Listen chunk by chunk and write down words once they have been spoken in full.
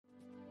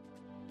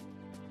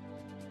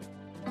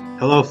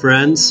Hello,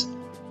 friends.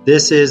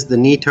 This is the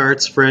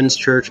Netarts Friends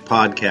Church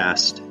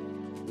podcast.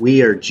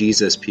 We are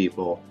Jesus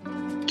people,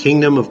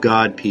 Kingdom of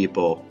God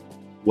people,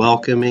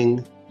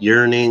 welcoming,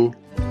 yearning,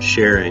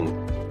 sharing.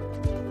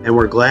 And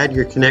we're glad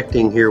you're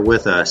connecting here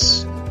with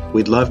us.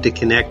 We'd love to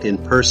connect in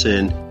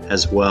person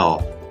as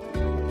well.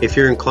 If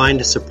you're inclined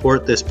to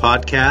support this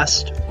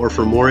podcast or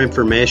for more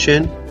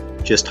information,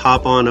 just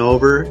hop on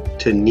over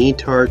to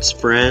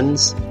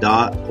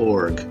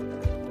netartsfriends.org.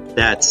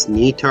 That's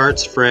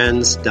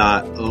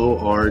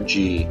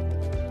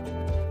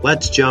netartsfriends.org.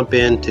 Let's jump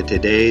into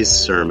today's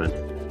sermon.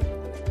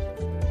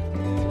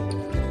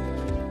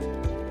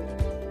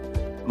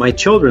 My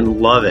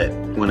children love it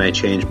when I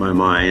change my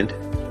mind,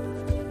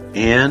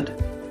 and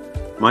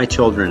my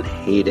children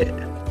hate it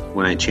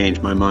when I change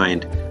my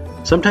mind.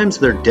 Sometimes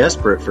they're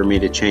desperate for me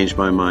to change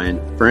my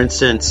mind. For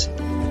instance,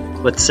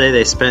 let's say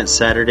they spent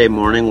Saturday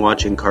morning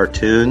watching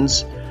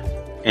cartoons,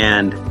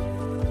 and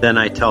then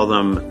I tell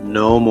them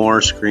no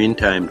more screen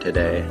time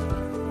today.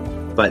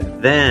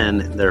 But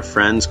then their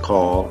friends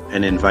call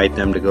and invite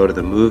them to go to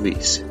the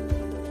movies.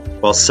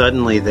 Well,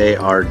 suddenly they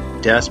are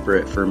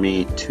desperate for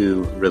me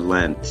to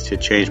relent, to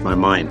change my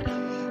mind.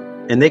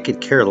 And they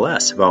could care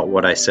less about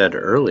what I said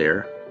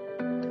earlier.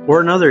 Or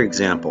another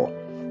example.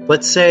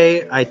 Let's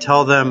say I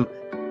tell them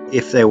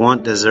if they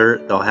want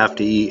dessert, they'll have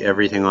to eat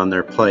everything on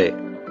their plate.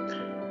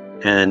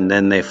 And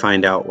then they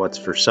find out what's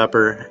for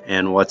supper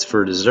and what's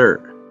for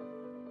dessert.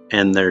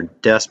 And they're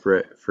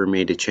desperate for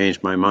me to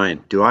change my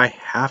mind. Do I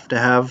have to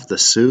have the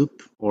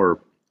soup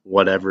or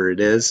whatever it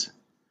is?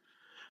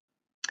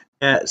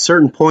 At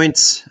certain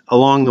points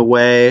along the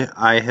way,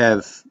 I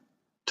have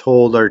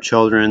told our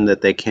children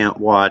that they can't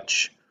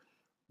watch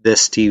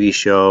this TV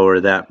show or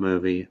that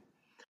movie.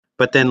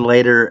 But then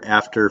later,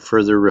 after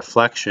further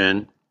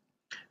reflection,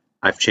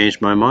 I've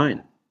changed my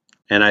mind.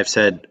 And I've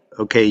said,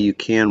 okay, you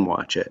can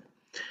watch it.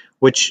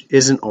 Which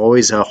isn't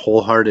always a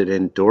wholehearted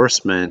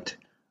endorsement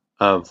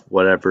of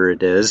whatever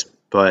it is,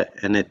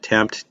 but an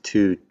attempt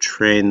to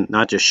train,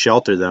 not just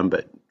shelter them,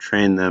 but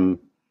train them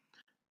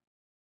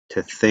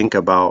to think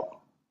about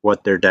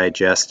what they're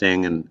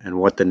digesting and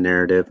what the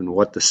narrative and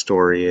what the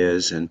story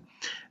is, and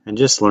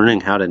just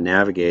learning how to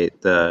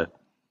navigate the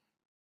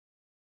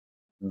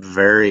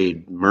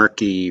very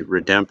murky,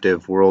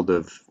 redemptive world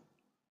of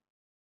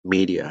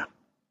media.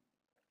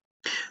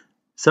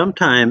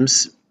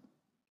 Sometimes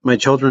my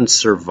children's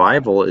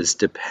survival is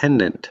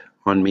dependent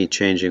on me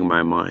changing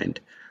my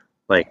mind,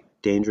 like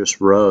dangerous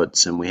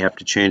roads, and we have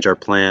to change our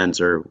plans,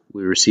 or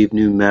we receive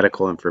new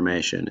medical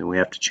information and we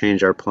have to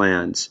change our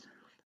plans.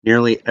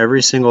 Nearly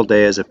every single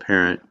day as a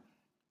parent,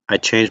 I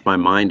change my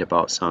mind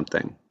about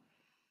something.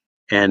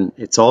 And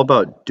it's all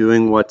about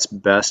doing what's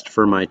best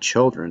for my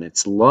children.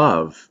 It's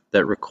love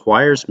that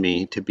requires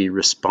me to be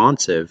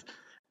responsive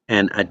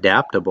and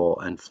adaptable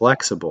and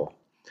flexible.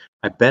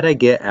 I bet I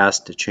get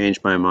asked to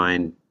change my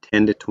mind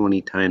 10 to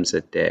 20 times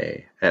a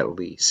day, at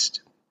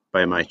least,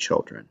 by my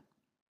children.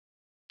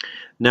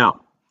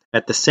 Now,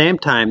 at the same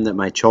time that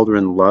my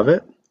children love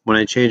it when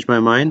I change my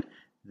mind,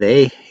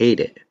 they hate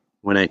it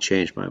when I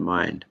change my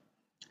mind.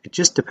 It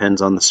just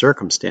depends on the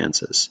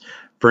circumstances.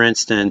 For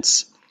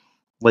instance,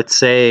 let's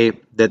say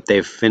that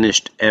they've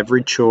finished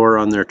every chore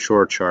on their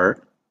chore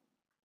chart.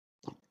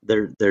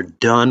 They're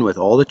done with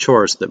all the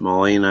chores that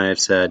Molly and I have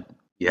said,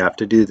 you have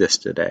to do this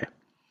today.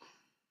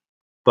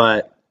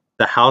 But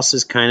the house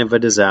is kind of a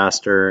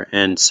disaster,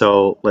 and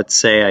so let's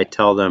say I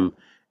tell them,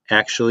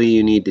 actually,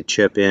 you need to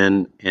chip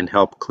in and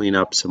help clean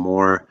up some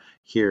more.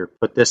 Here,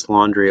 put this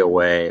laundry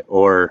away,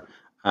 or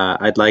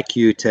I'd like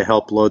you to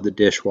help load the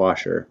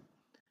dishwasher.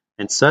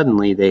 And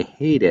suddenly they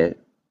hate it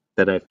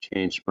that I've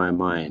changed my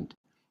mind.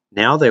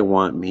 Now they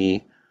want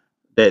me,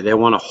 they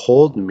want to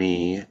hold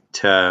me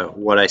to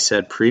what I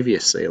said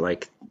previously.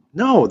 Like,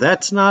 no,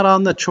 that's not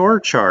on the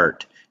chore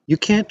chart. You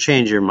can't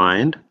change your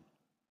mind.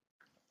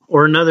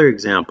 Or another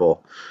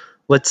example,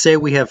 let's say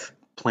we have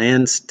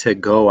plans to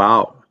go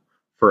out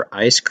for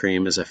ice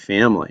cream as a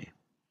family,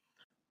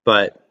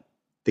 but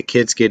the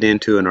kids get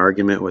into an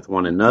argument with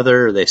one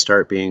another, they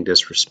start being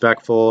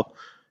disrespectful,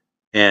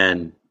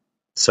 and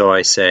so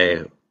I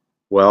say,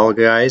 well,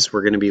 guys,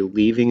 we're going to be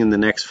leaving in the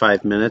next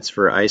 5 minutes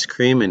for ice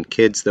cream, and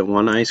kids that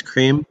want ice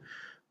cream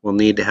will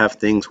need to have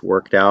things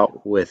worked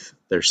out with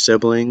their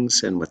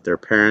siblings and with their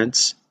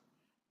parents,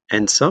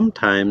 and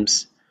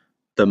sometimes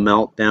the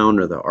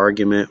meltdown or the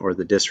argument or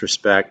the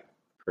disrespect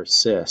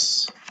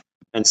persists.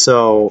 And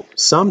so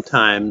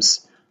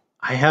sometimes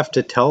I have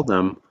to tell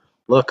them,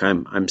 look,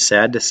 I'm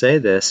sad to say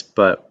this,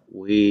 but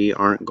we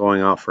aren't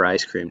going out for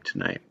ice cream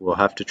tonight. We'll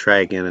have to try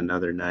again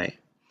another night.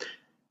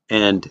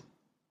 And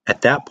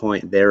at that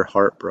point, they're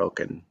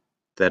heartbroken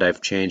that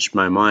I've changed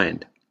my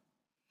mind.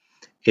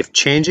 If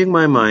changing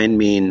my mind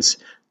means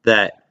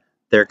that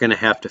they're going to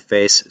have to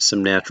face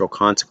some natural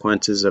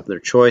consequences of their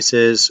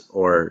choices,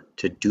 or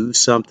to do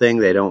something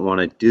they don't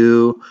want to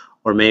do,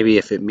 or maybe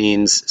if it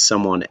means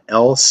someone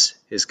else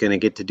is going to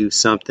get to do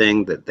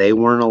something that they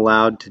weren't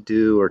allowed to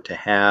do or to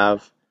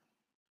have,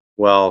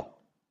 well,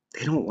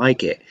 they don't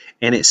like it.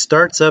 And it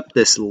starts up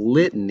this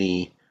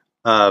litany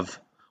of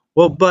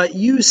Well, but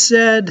you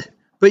said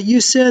this, but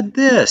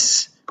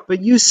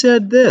you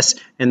said this.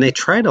 And they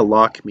try to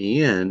lock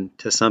me in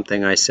to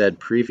something I said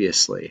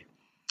previously.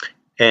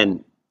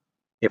 And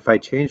if I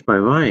change my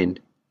mind,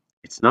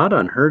 it's not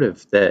unheard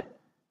of that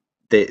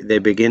they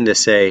begin to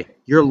say,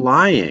 you're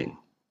lying.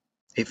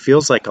 It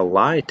feels like a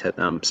lie to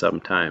them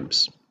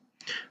sometimes.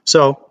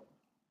 So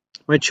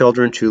my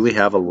children truly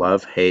have a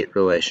love-hate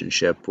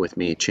relationship with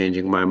me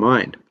changing my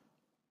mind.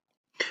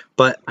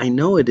 But I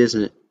know it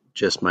isn't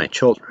just my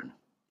children.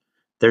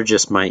 They're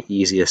just my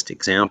easiest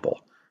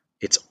example.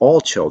 It's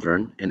all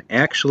children, and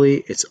actually,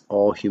 it's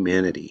all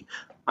humanity.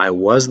 I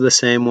was the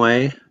same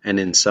way, and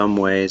in some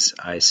ways,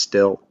 I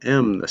still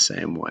am the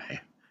same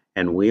way.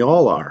 And we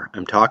all are.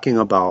 I'm talking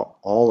about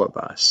all of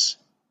us.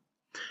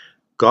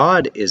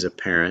 God is a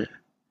parent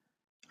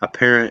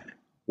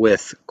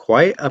with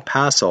quite a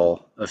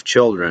passel of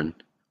children,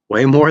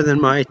 way more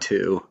than my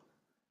two.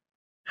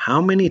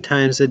 How many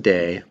times a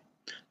day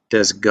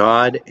does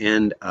God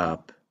end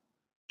up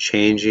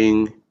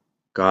changing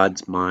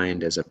God's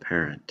mind as a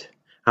parent?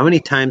 How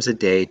many times a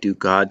day do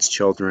God's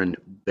children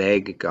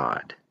beg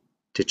God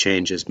to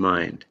change his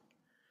mind?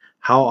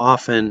 How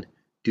often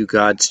do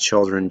God's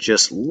children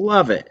just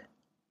love it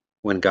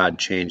when God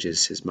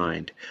changes his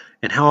mind?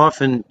 And how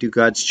often do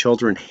God's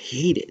children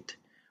hate it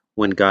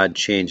when God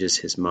changes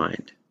his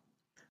mind?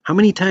 How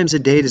many times a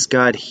day does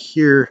God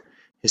hear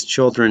his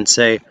children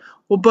say,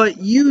 well, but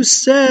you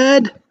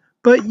said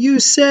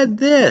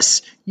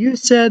this, you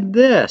said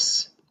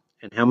this?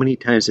 And how many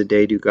times a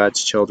day do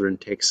God's children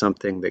take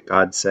something that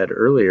God said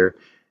earlier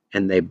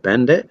and they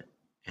bend it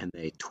and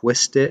they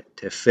twist it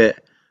to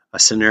fit a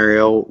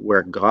scenario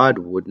where God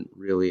wouldn't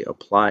really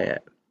apply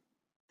it?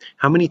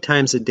 How many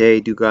times a day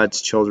do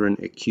God's children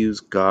accuse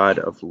God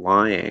of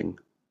lying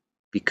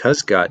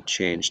because God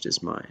changed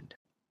his mind?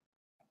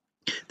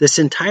 This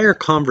entire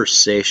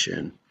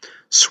conversation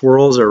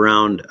swirls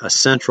around a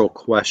central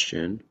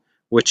question,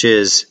 which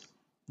is,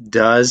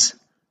 does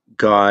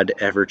God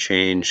ever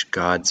change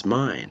God's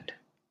mind?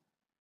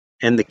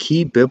 And the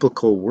key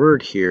biblical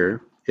word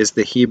here is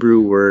the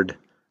Hebrew word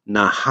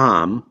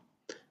naham.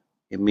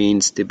 It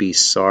means to be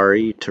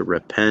sorry, to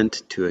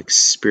repent, to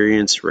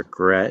experience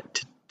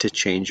regret, to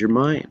change your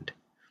mind.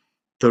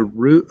 The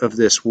root of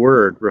this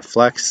word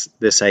reflects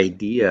this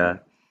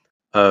idea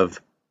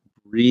of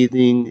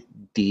breathing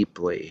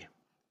deeply.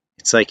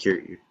 It's like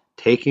you're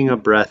taking a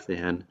breath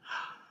in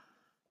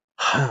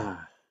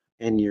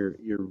and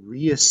you're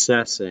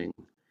reassessing.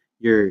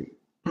 You're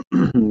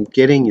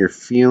getting your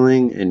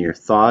feeling and your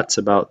thoughts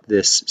about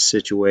this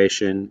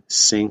situation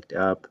synced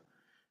up.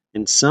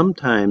 And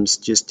sometimes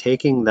just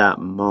taking that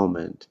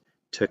moment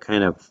to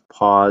kind of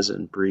pause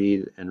and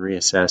breathe and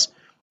reassess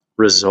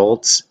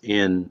results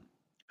in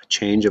a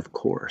change of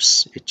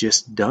course. It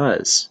just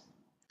does.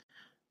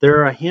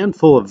 There are a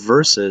handful of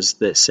verses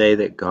that say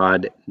that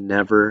God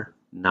never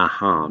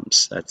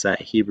nahams. That's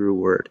that Hebrew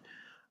word.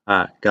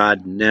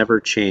 God never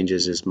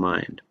changes his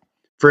mind.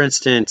 For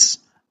instance,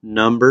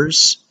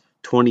 Numbers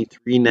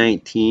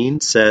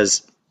 23:19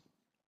 says,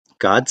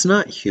 God's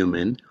not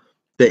human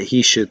that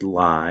he should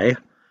lie,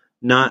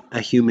 not a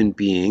human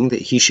being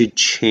that he should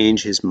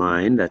change his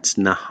mind. That's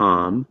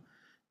naham.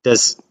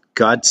 Does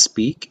God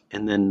speak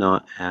and then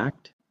not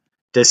act?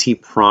 Does he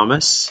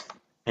promise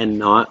and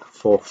not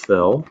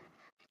fulfill?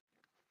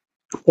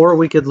 Or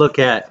we could look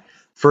at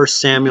 1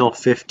 Samuel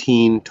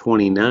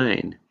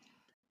 15:29.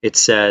 It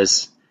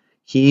says,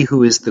 he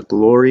who is the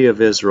glory of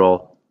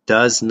Israel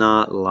does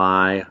not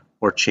lie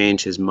or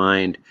change his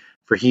mind,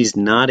 for he's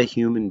not a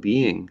human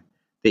being,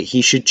 that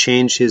he should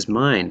change his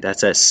mind.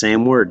 That's that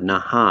same word,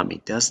 naham.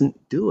 He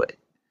doesn't do it.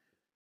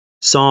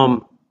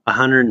 Psalm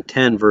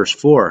 110 verse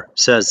 4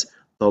 says,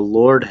 the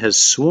Lord has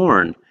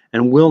sworn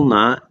and will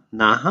not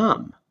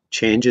naham,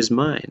 change his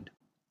mind.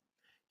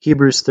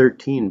 Hebrews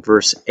 13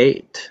 verse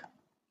 8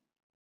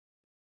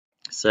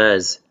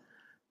 says,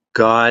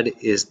 God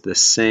is the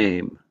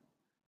same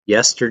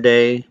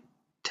yesterday,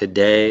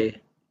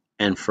 today,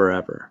 and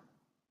forever.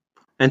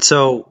 And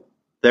so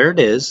there it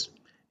is.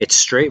 It's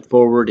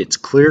straightforward. It's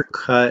clear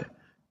cut.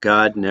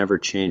 God never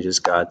changes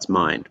God's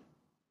mind.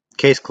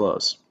 Case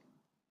closed.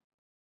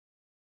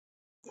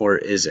 Or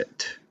is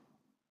it?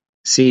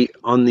 See,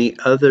 on the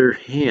other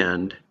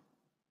hand,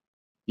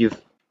 you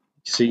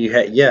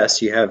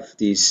have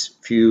these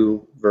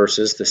few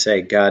verses that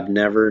say God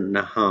never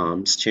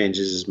nahams,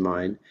 changes his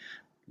mind.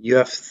 You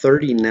have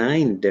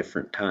 39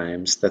 different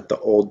times that the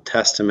Old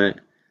Testament,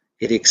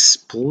 it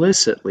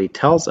explicitly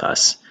tells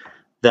us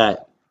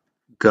that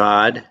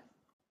God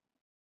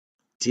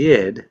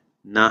did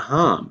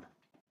naham,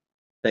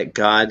 that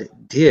God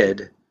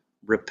did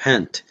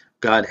repent,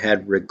 God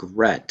had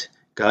regret,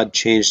 God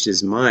changed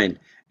his mind.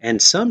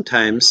 And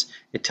sometimes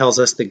it tells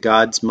us that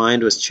God's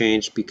mind was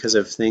changed because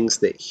of things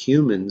that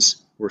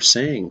humans were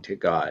saying to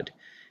God.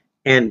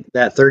 And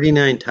that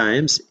 39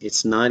 times,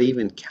 it's not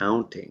even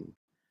counting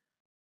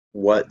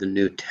what the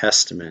New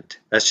Testament,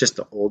 that's just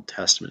the Old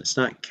Testament. It's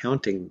not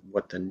counting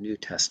what the New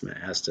Testament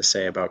has to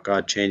say about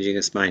God changing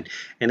his mind.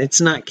 And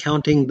it's not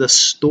counting the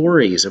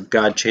stories of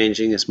God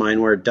changing his mind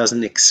where it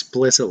doesn't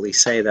explicitly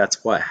say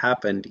that's what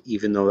happened,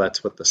 even though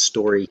that's what the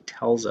story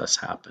tells us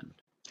happened.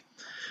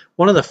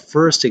 One of the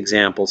first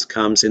examples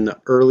comes in the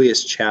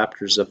earliest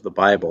chapters of the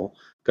Bible.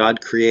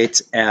 God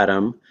creates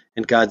Adam,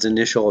 and God's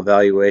initial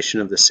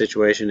evaluation of the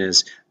situation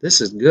is,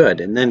 this is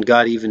good. And then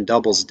God even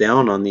doubles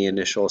down on the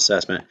initial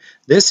assessment.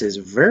 This is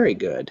very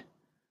good.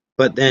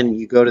 But then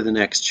you go to the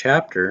next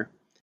chapter,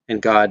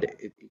 and God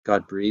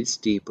breathes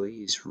deeply.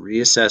 He's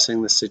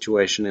reassessing the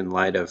situation in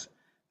light of,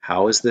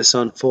 how is this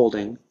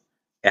unfolding?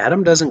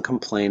 Adam doesn't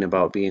complain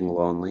about being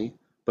lonely,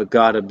 but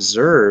God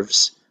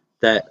observes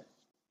that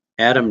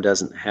Adam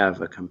doesn't have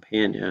a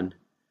companion.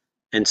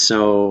 And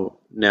so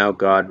now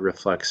God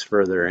reflects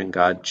further and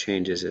God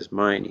changes his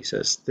mind. He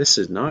says, this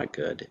is not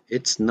good.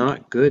 It's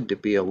not good to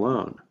be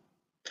alone.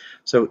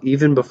 So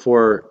even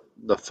before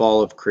the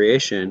fall of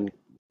creation,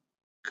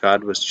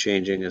 God was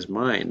changing his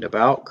mind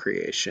about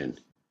creation.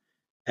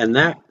 And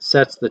that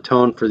sets the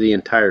tone for the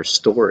entire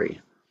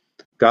story.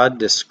 God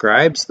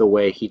describes the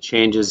way he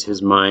changes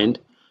his mind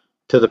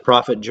to the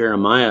prophet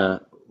Jeremiah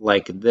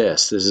like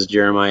this. This is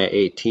Jeremiah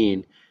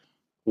 18.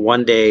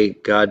 One day,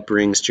 God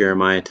brings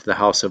Jeremiah to the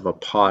house of a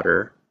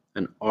potter,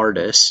 an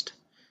artist,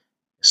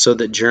 so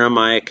that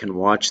Jeremiah can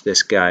watch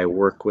this guy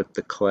work with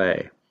the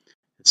clay.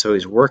 And so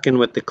he's working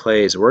with the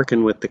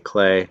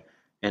clay,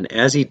 and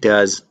as he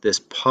does, this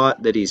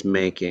pot that he's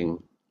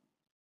making,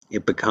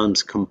 it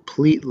becomes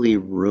completely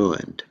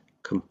ruined.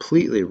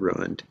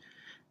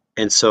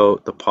 And so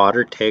the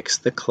potter takes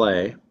the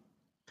clay,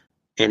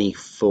 and he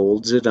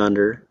folds it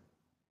under,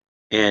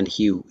 and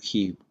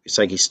it's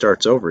like he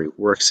starts over. He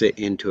works it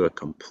into a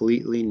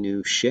completely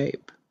new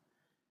shape.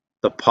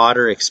 The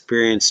potter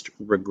experienced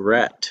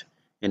regret,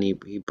 and he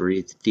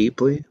breathed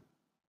deeply,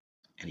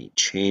 and he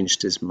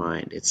changed his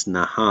mind. It's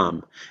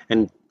Naham.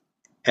 And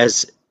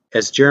as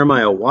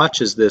Jeremiah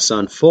watches this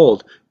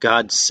unfold,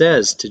 God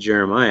says to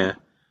Jeremiah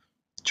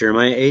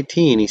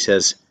 18, he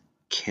says,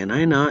 can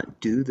I not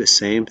do the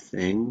same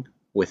thing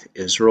with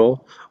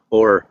Israel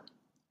or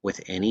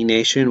with any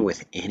nation,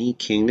 with any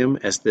kingdom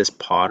as this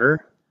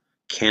potter?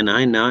 Can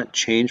I not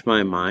change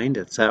my mind?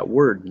 It's that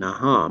word,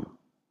 Naham.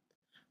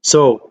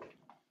 So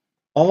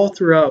all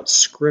throughout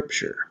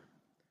Scripture,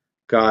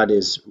 God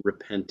is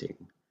repenting,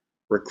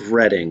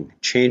 regretting,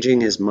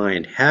 changing his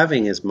mind,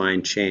 having his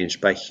mind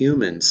changed by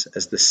humans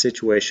as the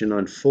situation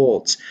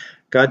unfolds.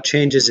 God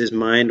changes his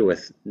mind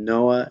with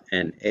Noah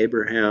and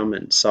Abraham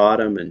and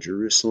Sodom and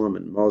Jerusalem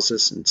and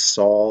Moses and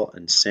Saul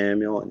and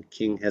Samuel and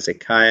King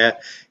Hezekiah,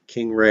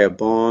 King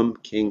Rehoboam,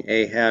 King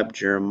Ahab,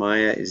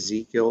 Jeremiah,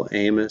 Ezekiel,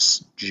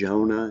 Amos,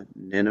 Jonah,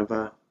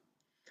 Nineveh.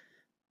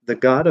 The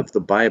God of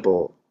the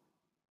Bible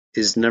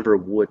is never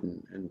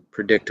wooden and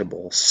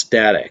predictable,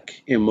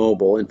 static,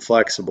 immobile,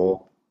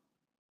 inflexible.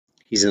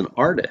 He's an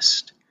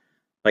artist,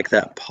 like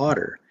that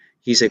potter.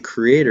 He's a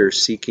creator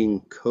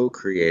seeking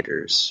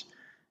co-creators.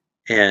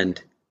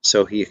 And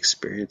so he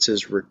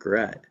experiences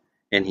regret,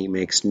 and he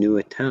makes new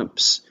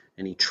attempts,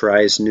 and he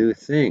tries new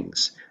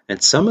things.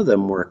 And some of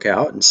them work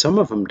out, and some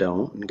of them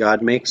don't. And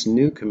God makes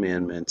new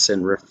commandments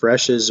and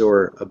refreshes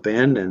or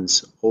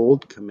abandons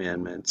old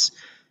commandments.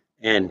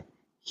 And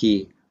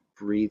he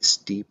breathes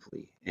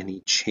deeply, and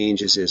he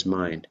changes his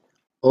mind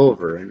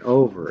over and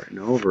over and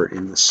over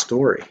in the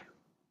story.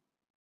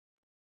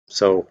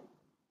 So,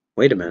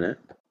 wait a minute.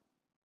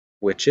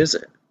 Which is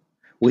it?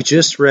 We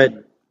just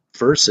read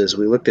verses,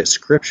 we looked at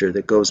scripture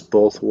that goes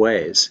both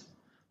ways.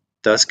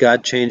 Does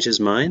God change his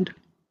mind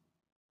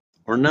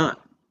or not?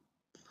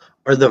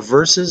 Are the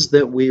verses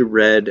that we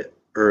read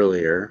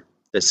earlier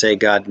that say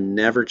God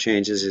never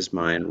changes his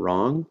mind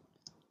wrong?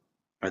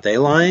 Are they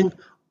lying?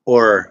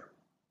 Or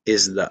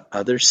is the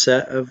other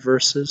set of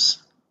verses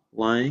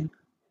lying?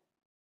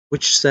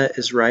 Which set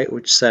is right?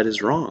 Which set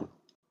is wrong?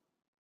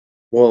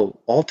 Well,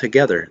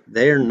 altogether,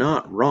 they are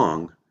not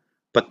wrong,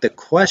 but the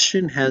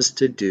question has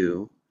to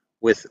do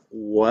with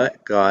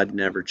what God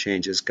never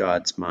changes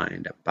God's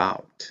mind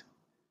about.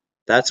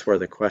 That's where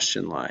the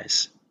question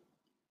lies.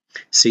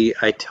 See,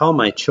 I tell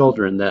my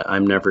children that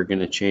I'm never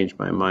going to change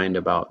my mind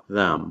about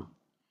them,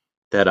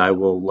 that I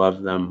will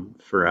love them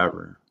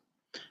forever,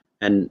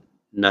 and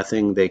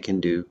nothing they can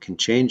do can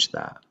change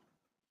that.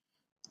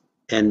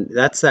 And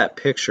that's that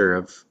picture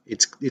of,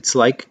 it's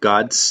like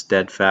God's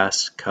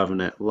steadfast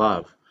covenant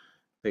love,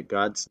 that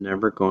God's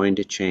never going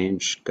to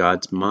change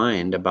God's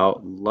mind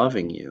about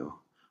loving you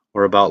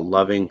or about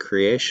loving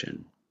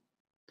creation.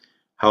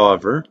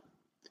 However,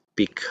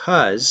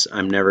 because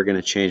I'm never going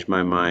to change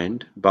my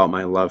mind about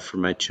my love for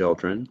my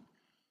children,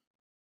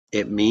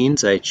 it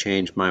means I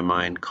change my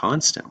mind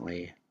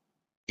constantly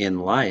in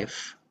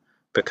life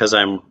because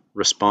I'm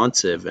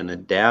responsive and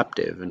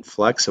adaptive and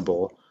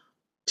flexible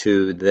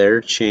to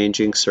their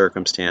changing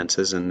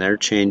circumstances and their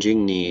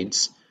changing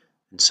needs.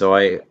 And so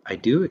I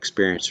do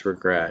experience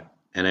regret,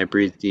 and I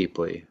breathe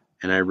deeply,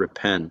 and I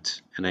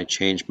repent, and I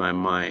change my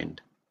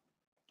mind.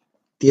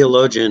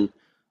 Theologian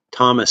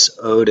Thomas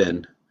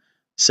Oden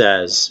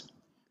says,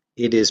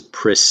 "It is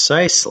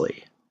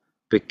precisely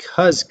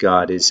because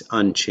God is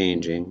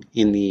unchanging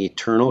in the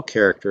eternal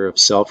character of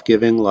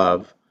self-giving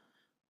love,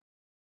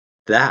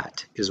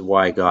 that is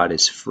why God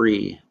is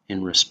free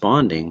in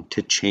responding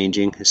to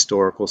changing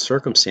historical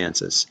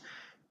circumstances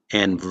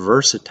and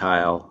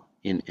versatile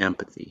in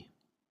empathy."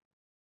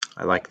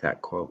 I like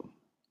that quote.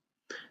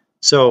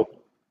 So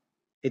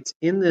it's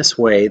in this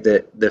way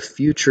that the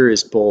future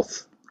is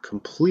both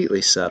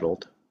completely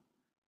settled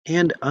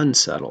and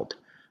unsettled.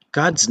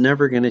 God's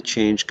never going to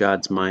change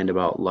God's mind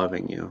about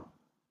loving you.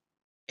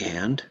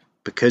 And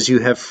because you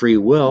have free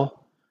will,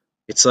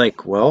 it's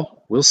like,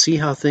 well, we'll see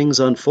how things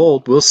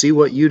unfold. We'll see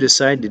what you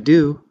decide to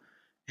do.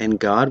 And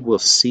God will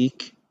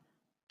seek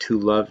to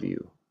love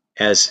you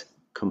as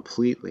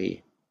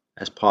completely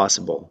as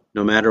possible,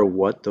 no matter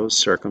what those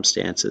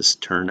circumstances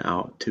turn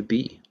out to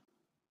be.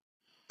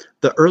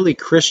 The early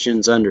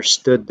Christians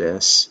understood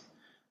this,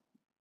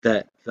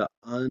 that the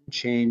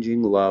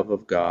unchanging love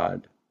of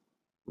God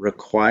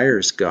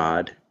requires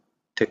God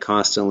to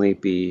constantly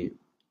be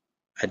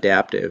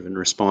adaptive and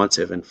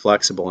responsive and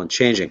flexible and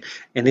changing.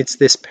 And it's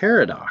this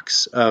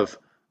paradox of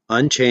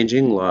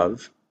unchanging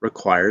love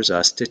requires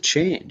us to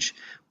change.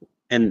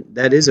 And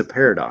that is a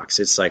paradox.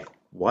 It's like,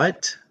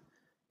 what?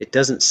 It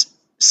doesn't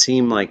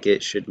seem like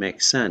it should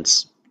make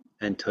sense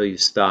until you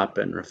stop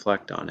and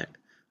reflect on it.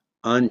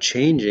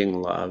 Unchanging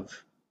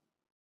love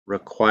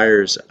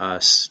requires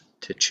us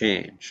to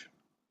change.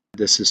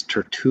 This is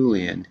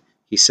Tertullian.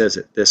 He says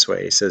it this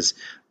way. He says,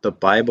 "The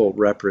Bible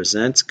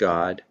represents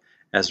God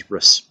as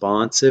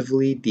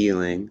responsively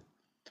dealing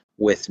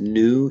with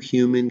new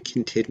human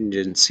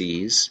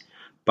contingencies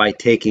by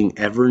taking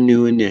ever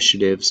new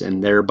initiatives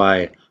and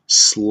thereby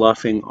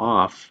sloughing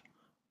off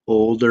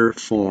older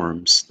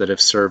forms that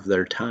have served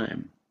their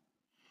time."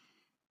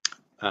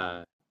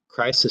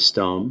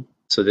 Chrysostom,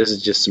 so this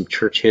is just some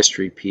church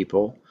history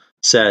people,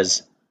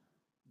 says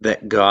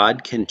that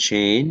God can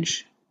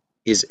change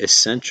is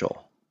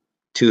essential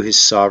to his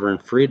sovereign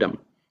freedom,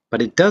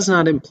 but it does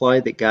not imply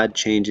that God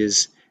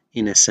changes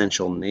in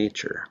essential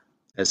nature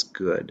as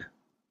good.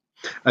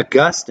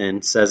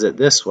 Augustine says it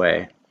this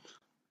way.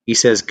 He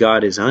says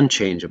God is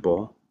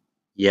unchangeable,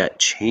 yet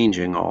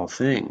changing all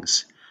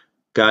things.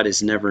 God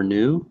is never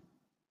new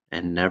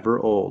and never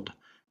old.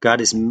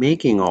 God is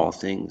making all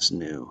things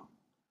new,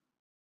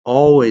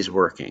 always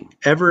working,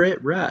 ever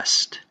at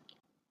rest,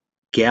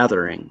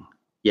 gathering,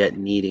 yet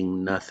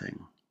needing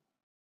nothing.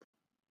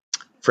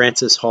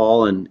 Francis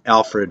Hall and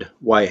Alfred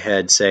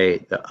Whitehead say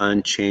the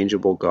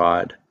unchangeable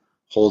God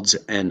holds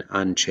an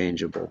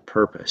unchangeable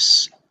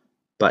purpose,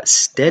 but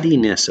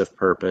steadiness of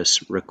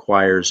purpose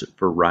requires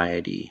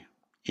variety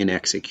in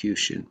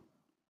execution.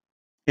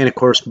 And of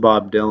course,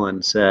 Bob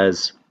Dylan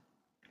says,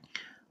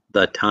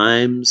 "The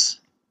times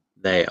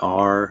they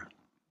are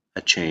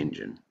a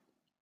changin'."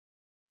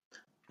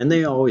 And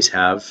they always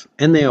have,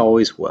 and they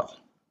always will.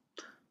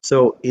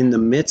 So in the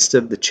midst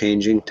of the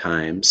changing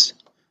times,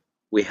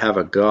 we have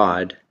a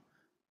God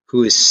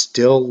who is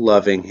still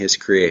loving his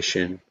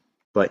creation,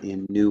 but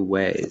in new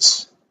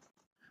ways.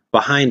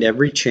 Behind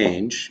every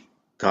change,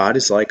 God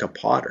is like a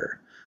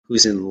potter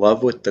who's in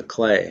love with the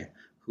clay,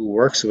 who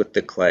works with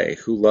the clay,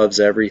 who loves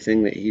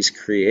everything that he's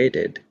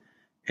created.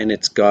 And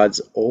it's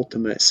God's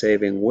ultimate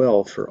saving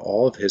will for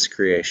all of his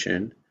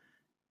creation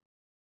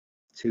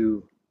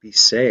to be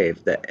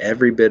saved, that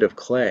every bit of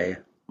clay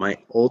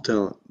might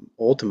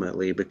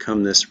ultimately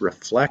become this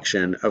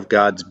reflection of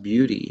God's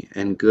beauty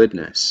and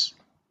goodness.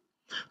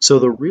 So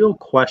the real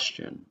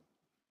question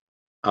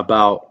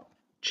about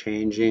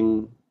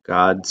changing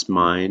God's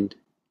mind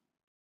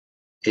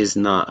is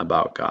not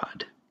about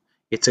God.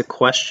 It's a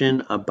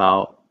question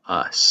about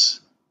us.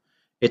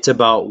 It's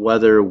about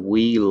whether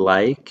we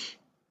like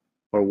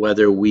or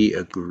whether we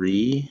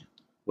agree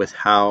with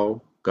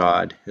how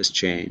God has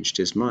changed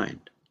his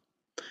mind.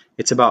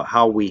 It's about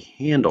how we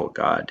handle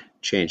God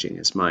changing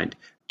his mind.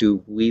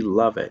 Do we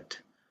love it?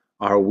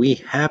 Are we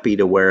happy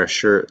to wear a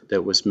shirt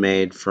that was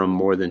made from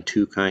more than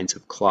 2 kinds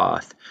of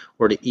cloth,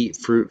 or to eat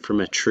fruit from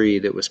a tree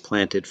that was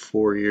planted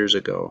 4 years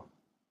ago?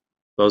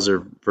 Those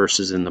are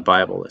verses in the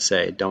Bible that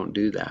say, don't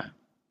do that.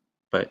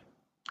 But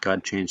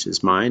God changed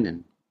his mind,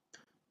 and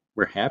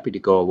we're happy to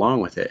go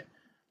along with it.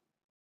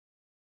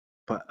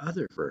 But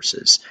other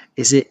verses,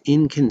 is it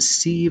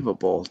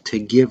inconceivable to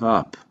give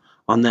up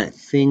on that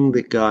thing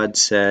that God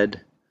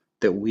said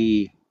that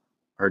we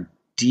are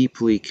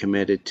deeply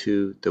committed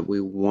to, that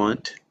we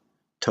want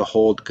to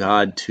hold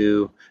God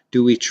to?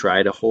 Do we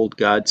try to hold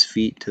God's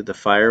feet to the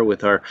fire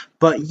with our,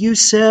 "but you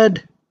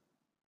said"?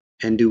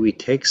 And do we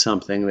take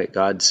something that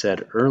God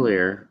said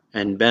earlier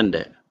and bend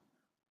it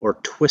or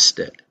twist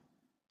it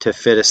to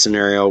fit a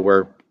scenario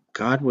where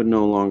God would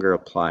no longer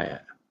apply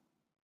it?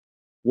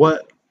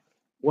 What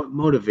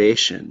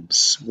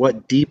motivations,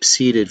 what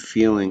deep-seated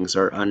feelings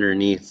are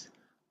underneath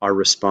our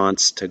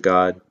response to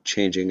God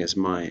changing his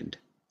mind?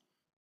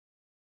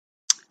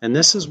 And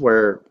this is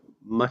where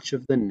much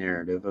of the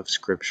narrative of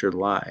Scripture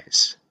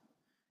lies.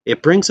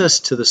 It brings us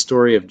to the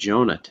story of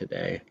Jonah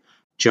today.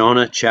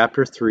 Jonah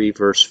chapter 3,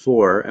 verse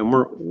 4, and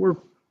we're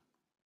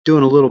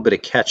doing a little bit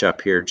of catch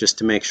up here just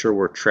to make sure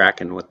we're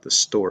tracking with the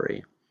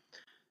story.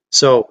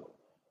 So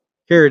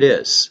here it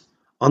is.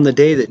 On the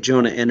day that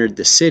Jonah entered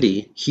the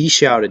city, he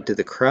shouted to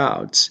the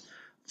crowds,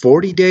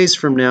 40 days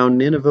from now,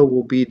 Nineveh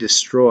will be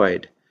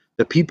destroyed.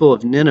 The people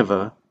of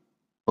Nineveh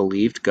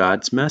believed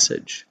God's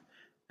message.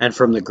 And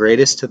from the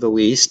greatest to the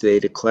least, they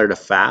declared a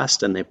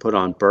fast and they put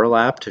on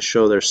burlap to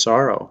show their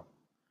sorrow.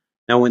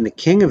 Now, when the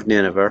king of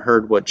Nineveh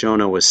heard what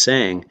Jonah was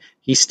saying,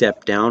 he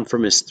stepped down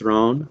from his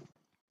throne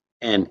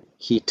and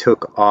he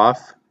took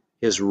off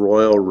his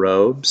royal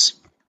robes.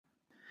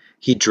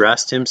 He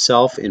dressed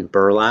himself in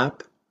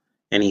burlap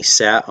and he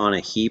sat on a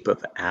heap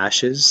of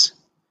ashes.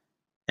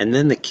 And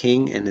then the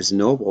king and his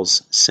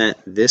nobles sent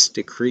this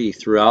decree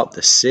throughout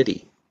the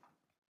city.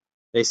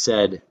 They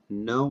said,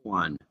 no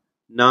one,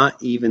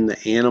 not even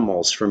the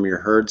animals from your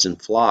herds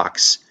and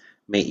flocks,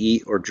 may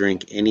eat or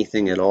drink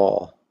anything at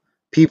all.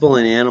 People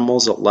and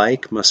animals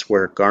alike must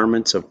wear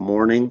garments of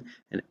mourning,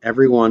 and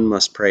everyone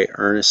must pray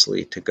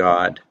earnestly to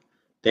God.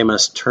 They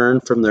must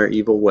turn from their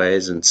evil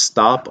ways and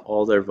stop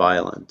all their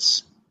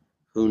violence.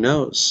 Who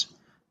knows?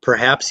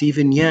 Perhaps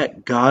even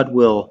yet God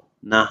will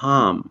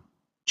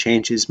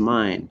change his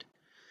mind,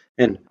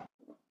 and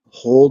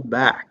hold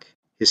back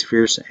his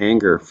fierce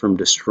anger from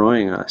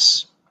destroying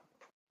us.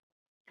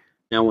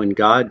 Now when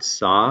God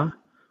saw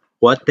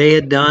what they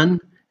had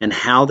done and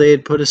how they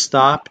had put a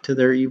stop to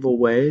their evil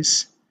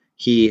ways,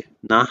 he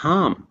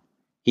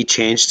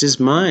changed his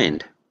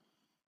mind.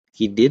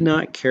 He did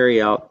not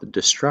carry out the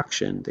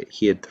destruction that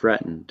he had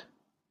threatened.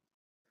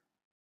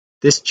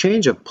 This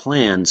change of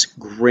plans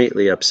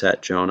greatly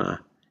upset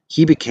Jonah.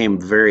 He became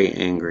very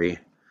angry.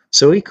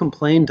 So he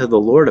complained to the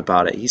Lord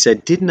about it. He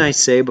said, didn't I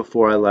say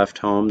before I left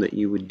home that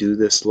you would do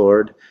this,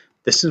 Lord?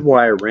 This is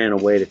why I ran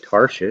away to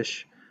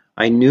Tarshish.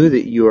 I knew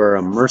that you are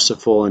a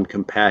merciful and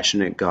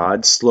compassionate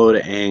God, slow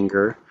to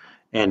anger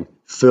and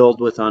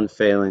filled with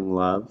unfailing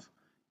love.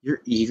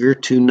 You're eager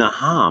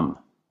to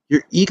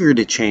You're eager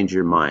to change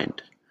your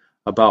mind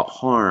about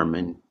harm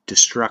and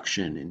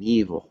destruction and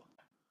evil.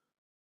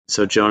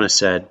 So Jonah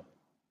said,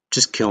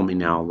 just kill me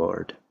now,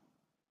 Lord.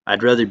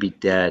 I'd rather be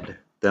dead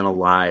than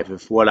alive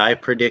if what I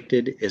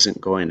predicted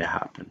isn't going to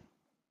happen.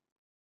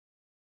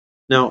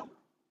 Now,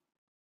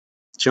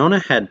 Jonah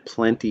had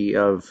plenty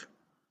of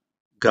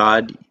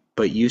God,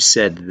 but you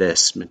said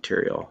this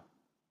material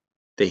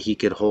that he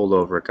could hold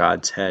over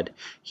God's head.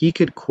 He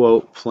could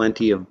quote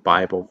plenty of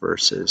Bible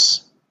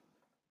verses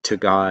to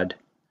God.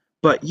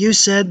 But you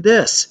said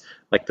this,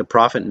 like the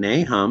prophet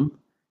Nahum,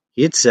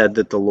 he had said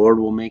that the Lord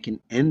will make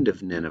an end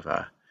of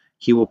Nineveh.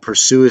 He will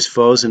pursue his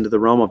foes into the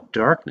realm of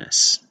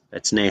darkness.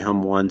 That's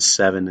Nahum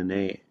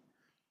 1:7-8.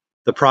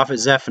 The prophet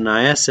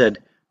Zephaniah said,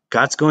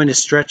 God's going to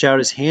stretch out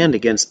his hand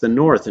against the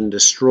north and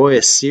destroy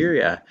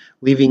Assyria,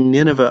 leaving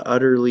Nineveh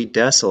utterly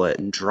desolate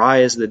and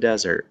dry as the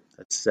desert.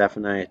 That's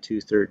Zephaniah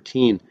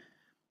 2:13.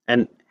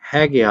 And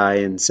Haggai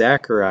and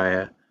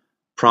Zechariah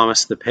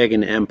promised the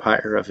pagan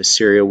empire of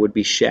Assyria would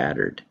be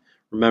shattered.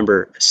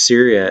 Remember,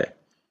 Assyria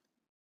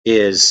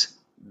is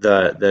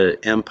the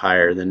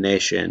empire, the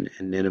nation,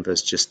 and Nineveh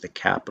is just the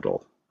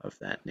capital of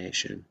that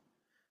nation.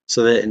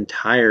 So the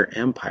entire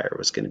empire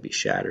was going to be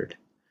shattered.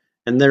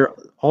 And they're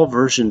all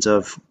versions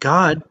of,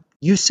 God,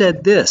 you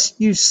said this,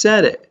 you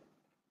said it.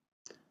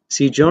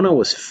 See, Jonah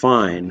was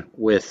fine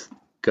with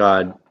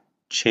God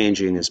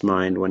changing his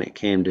mind when it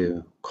came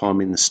to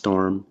calming the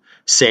storm,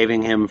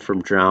 saving him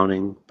from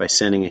drowning by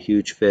sending a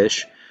huge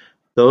fish.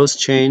 Those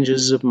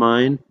changes of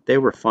mind, they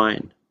were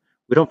fine.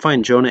 We don't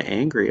find Jonah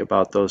angry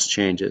about those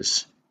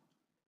changes.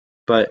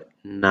 But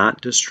not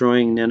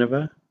destroying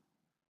Nineveh?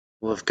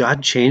 Well, if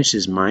God changed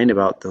his mind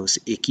about those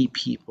icky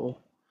people,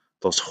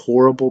 those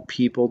horrible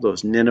people,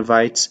 those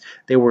Ninevites,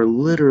 they were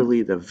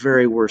literally the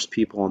very worst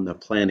people on the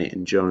planet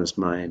in Jonah's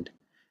mind.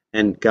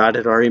 And God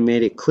had already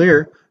made it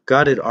clear.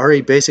 God had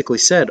already basically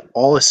said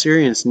all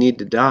Assyrians need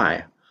to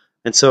die.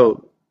 And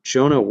so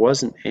Jonah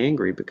wasn't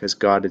angry because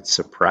God had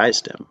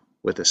surprised him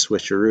with a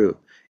switcheroo.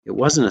 It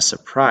wasn't a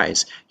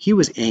surprise. He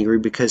was angry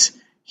because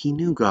he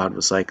knew God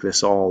was like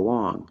this all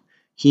along.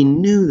 He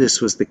knew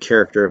this was the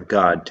character of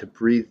God, to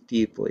breathe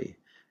deeply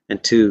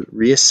and to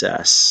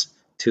reassess,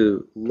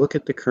 to look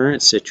at the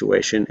current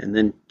situation and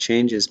then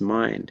change his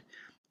mind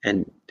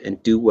and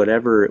do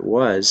whatever it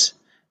was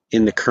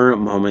in the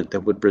current moment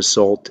that would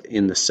result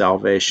in the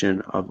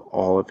salvation of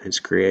all of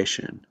his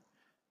creation.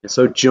 And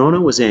so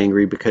Jonah was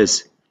angry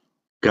because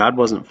God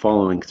wasn't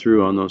following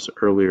through on those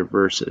earlier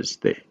verses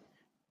that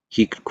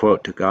he could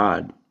quote to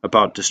God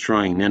about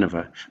destroying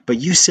Nineveh. But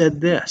you said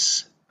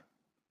this.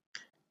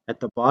 At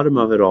the bottom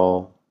of it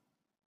all,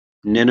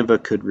 Nineveh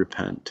could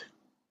repent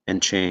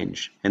and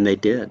change, and they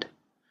did.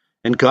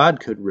 And God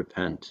could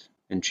repent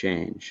and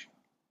change,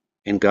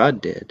 and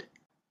God did.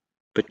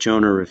 But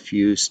Jonah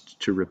refused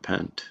to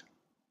repent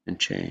and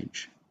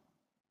change.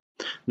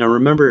 Now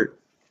remember,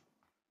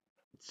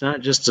 it's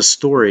not just a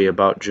story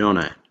about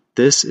Jonah.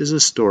 This is a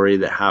story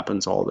that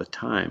happens all the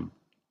time.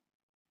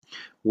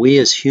 We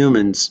as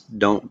humans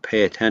don't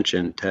pay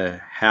attention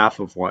to half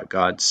of what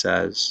God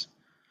says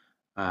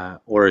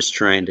or is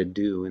trying to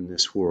do in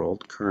this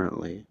world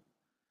currently.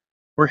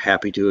 We're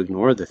happy to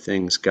ignore the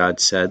things God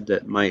said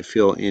that might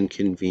feel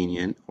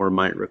inconvenient or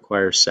might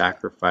require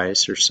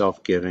sacrifice or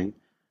self-giving,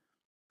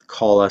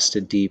 call us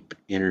to deep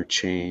inner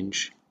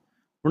change.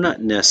 We're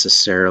not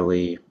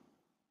necessarily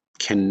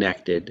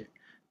connected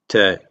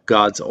to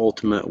God's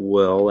ultimate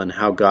will and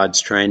how God's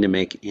trying to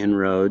make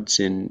inroads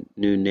in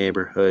new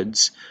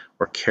neighborhoods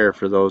or care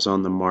for those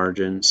on the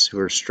margins who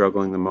are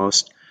struggling the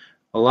most.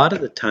 A lot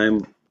of the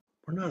time,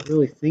 we're not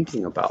really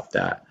thinking about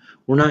that.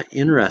 We're not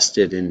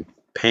interested in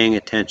paying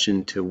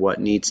attention to what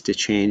needs to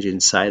change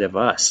inside of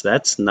us.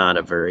 That's not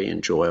a very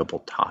enjoyable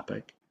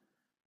topic.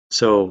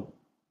 So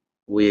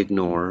we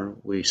ignore,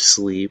 we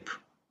sleep,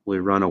 we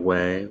run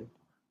away,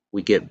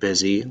 we get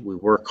busy, we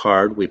work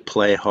hard, we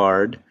play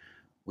hard,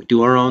 we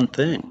do our own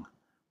thing.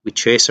 We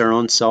chase our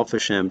own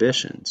selfish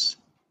ambitions.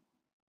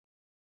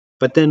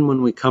 But then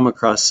when we come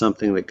across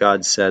something that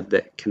God said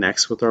that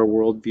connects with our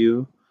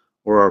worldview,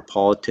 or our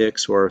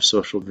politics, or our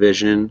social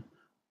vision,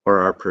 or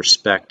our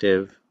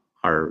perspective,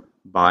 our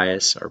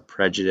bias, our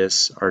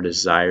prejudice, our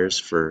desires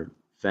for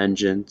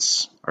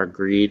vengeance, our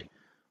greed,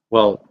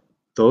 well,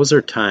 those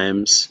are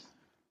times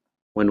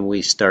when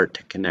we start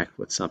to connect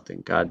with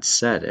something God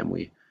said and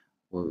we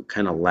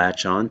kind of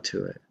latch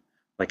onto it.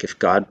 Like if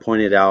God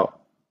pointed out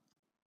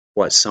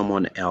what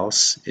someone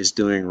else is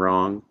doing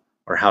wrong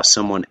or how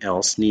someone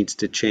else needs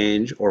to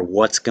change or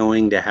what's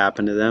going to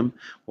happen to them,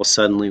 well,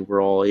 suddenly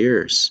we're all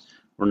ears.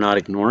 We're not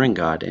ignoring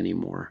God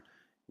anymore.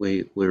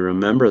 We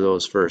remember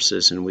those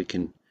verses and we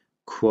can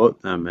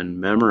quote them and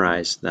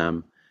memorize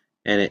them.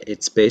 And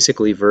it's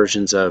basically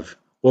versions of,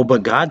 well,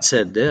 but God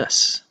said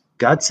this.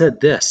 God said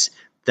this.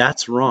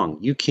 That's wrong.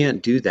 You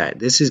can't do that.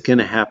 This is going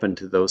to happen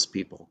to those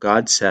people.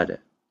 God said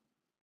it.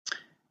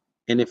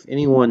 And if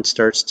anyone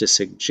starts to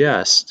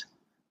suggest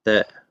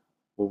that,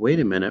 well, wait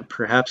a minute,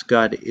 perhaps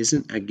God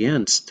isn't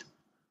against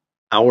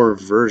our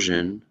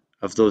version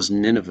of those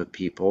Nineveh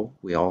people.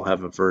 We all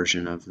have a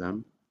version of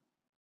them.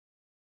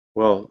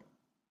 Well,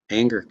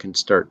 anger can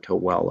start to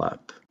well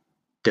up.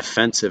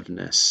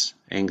 Defensiveness,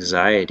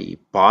 anxiety,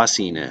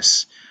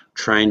 bossiness,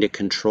 trying to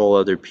control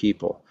other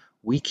people.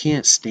 We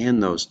can't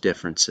stand those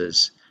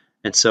differences.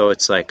 And so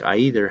it's like I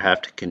either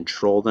have to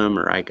control them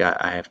or I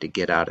have to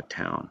get out of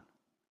town,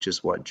 which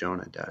is what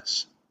Jonah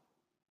does.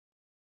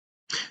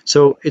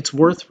 So it's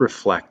worth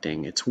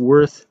reflecting. It's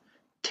worth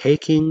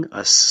taking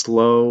a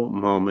slow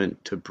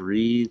moment to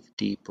breathe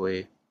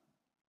deeply.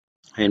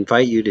 I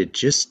invite you to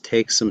just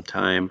take some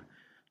time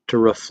to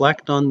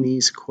reflect on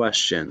these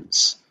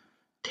questions.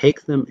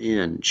 Take them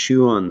in,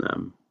 chew on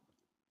them.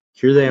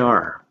 Here they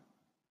are.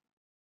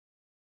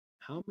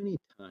 How many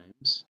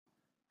times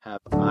have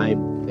I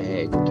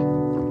begged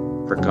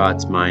for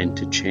God's mind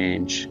to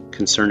change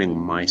concerning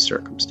my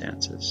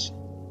circumstances?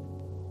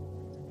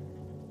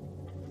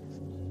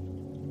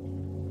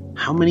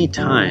 How many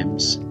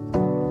times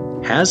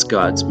has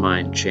God's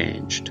mind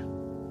changed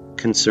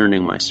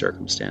concerning my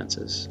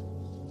circumstances?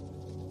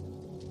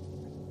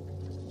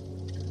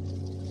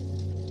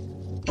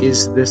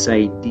 Is this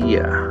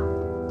idea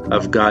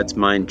of God's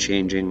mind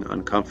changing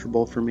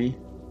uncomfortable for me?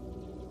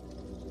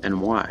 And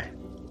why?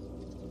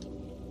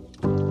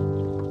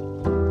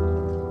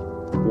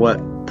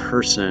 What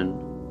person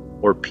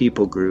or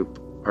people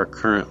group are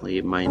currently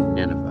my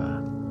Nineveh?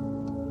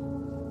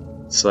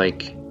 It's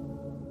like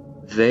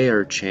they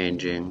are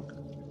changing,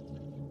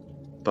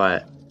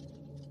 but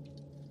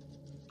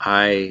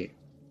I'm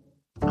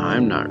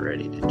not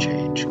ready to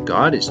change.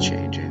 God is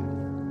changing.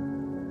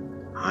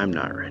 I'm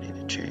not ready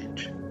to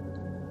change.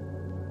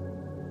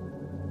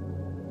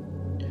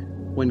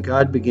 When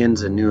God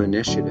begins a new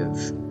initiative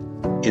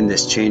in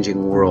this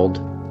changing world,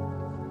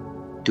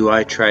 do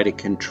I try to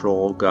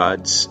control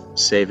God's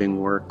saving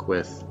work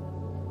with,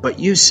 but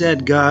you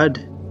said,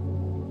 God,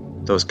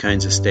 those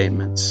kinds of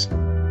statements?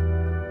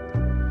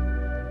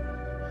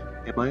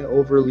 Am I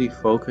overly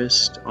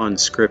focused on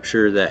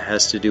scripture that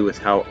has to do with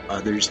how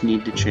others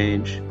need to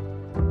change?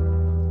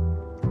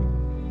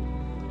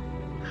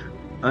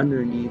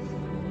 Underneath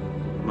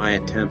my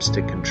attempts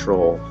to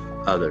control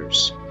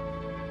others,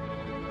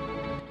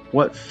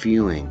 what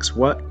feelings,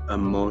 what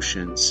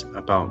emotions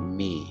about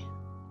me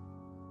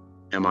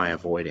am I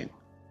avoiding?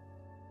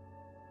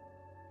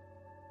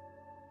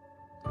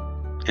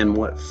 And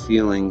what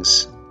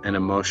feelings and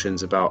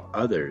emotions about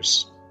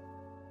others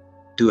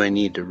do I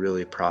need to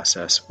really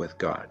process with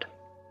God?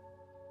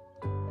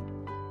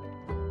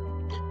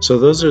 So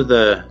those are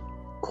the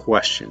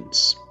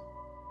questions.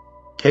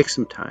 Take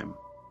some time,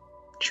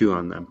 chew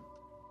on them.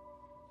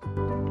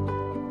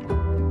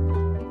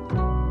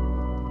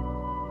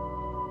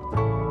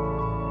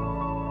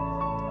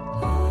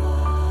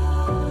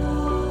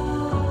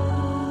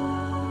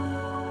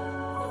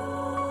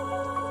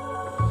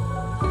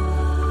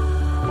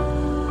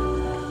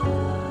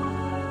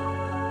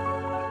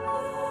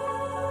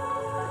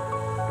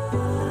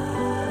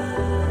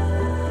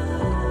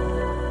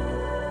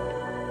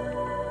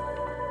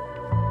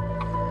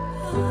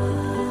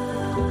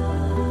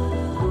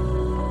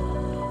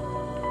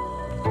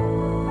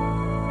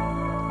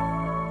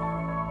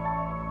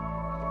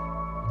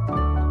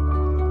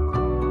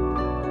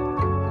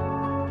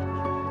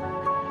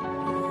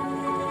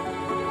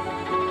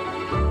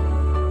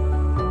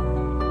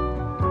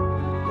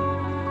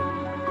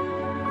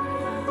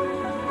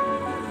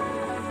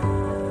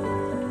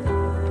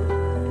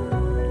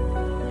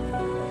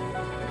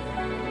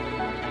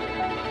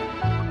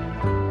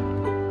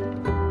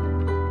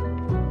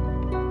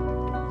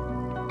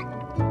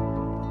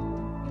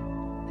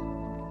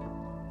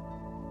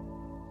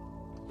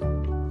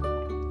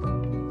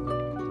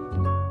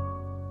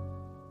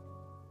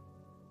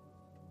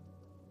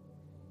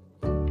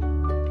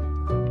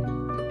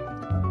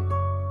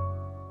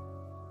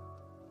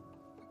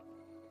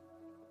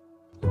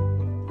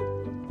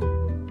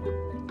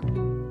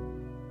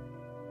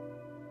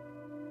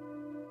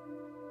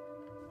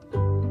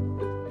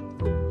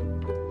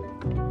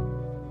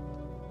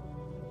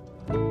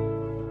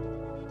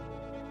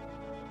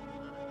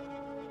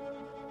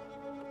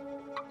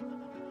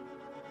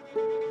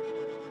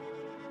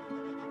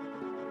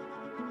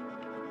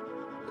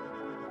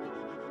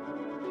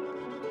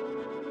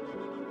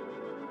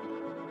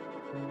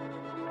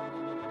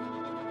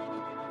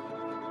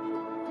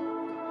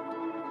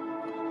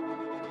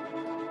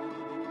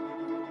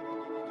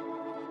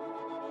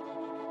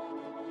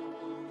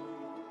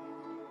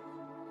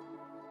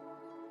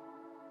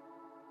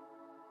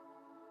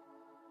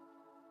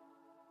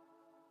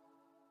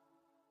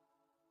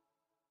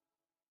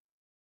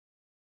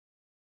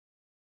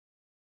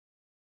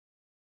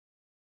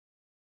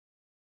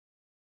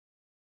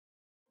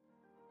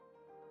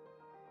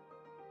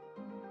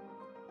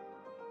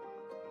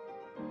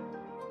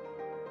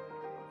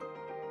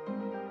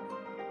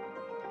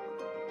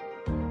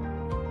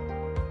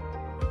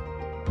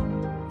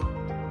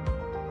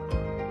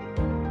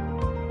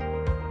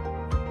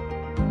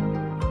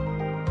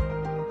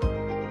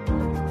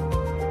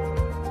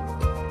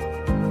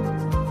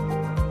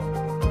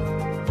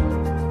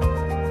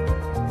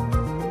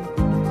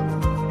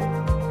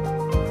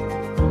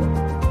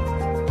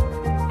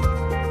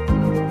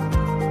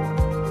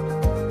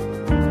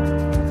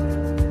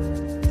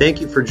 Thank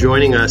you for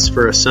joining us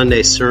for a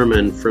Sunday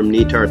sermon from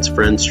Netart's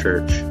Friends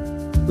Church.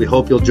 We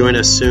hope you'll join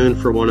us soon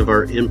for one of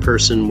our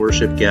in-person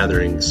worship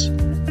gatherings.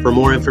 For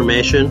more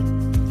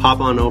information, hop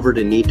on over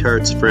to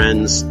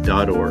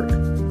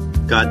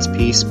netartsfriends.org. God's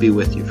peace be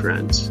with you,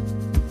 friends.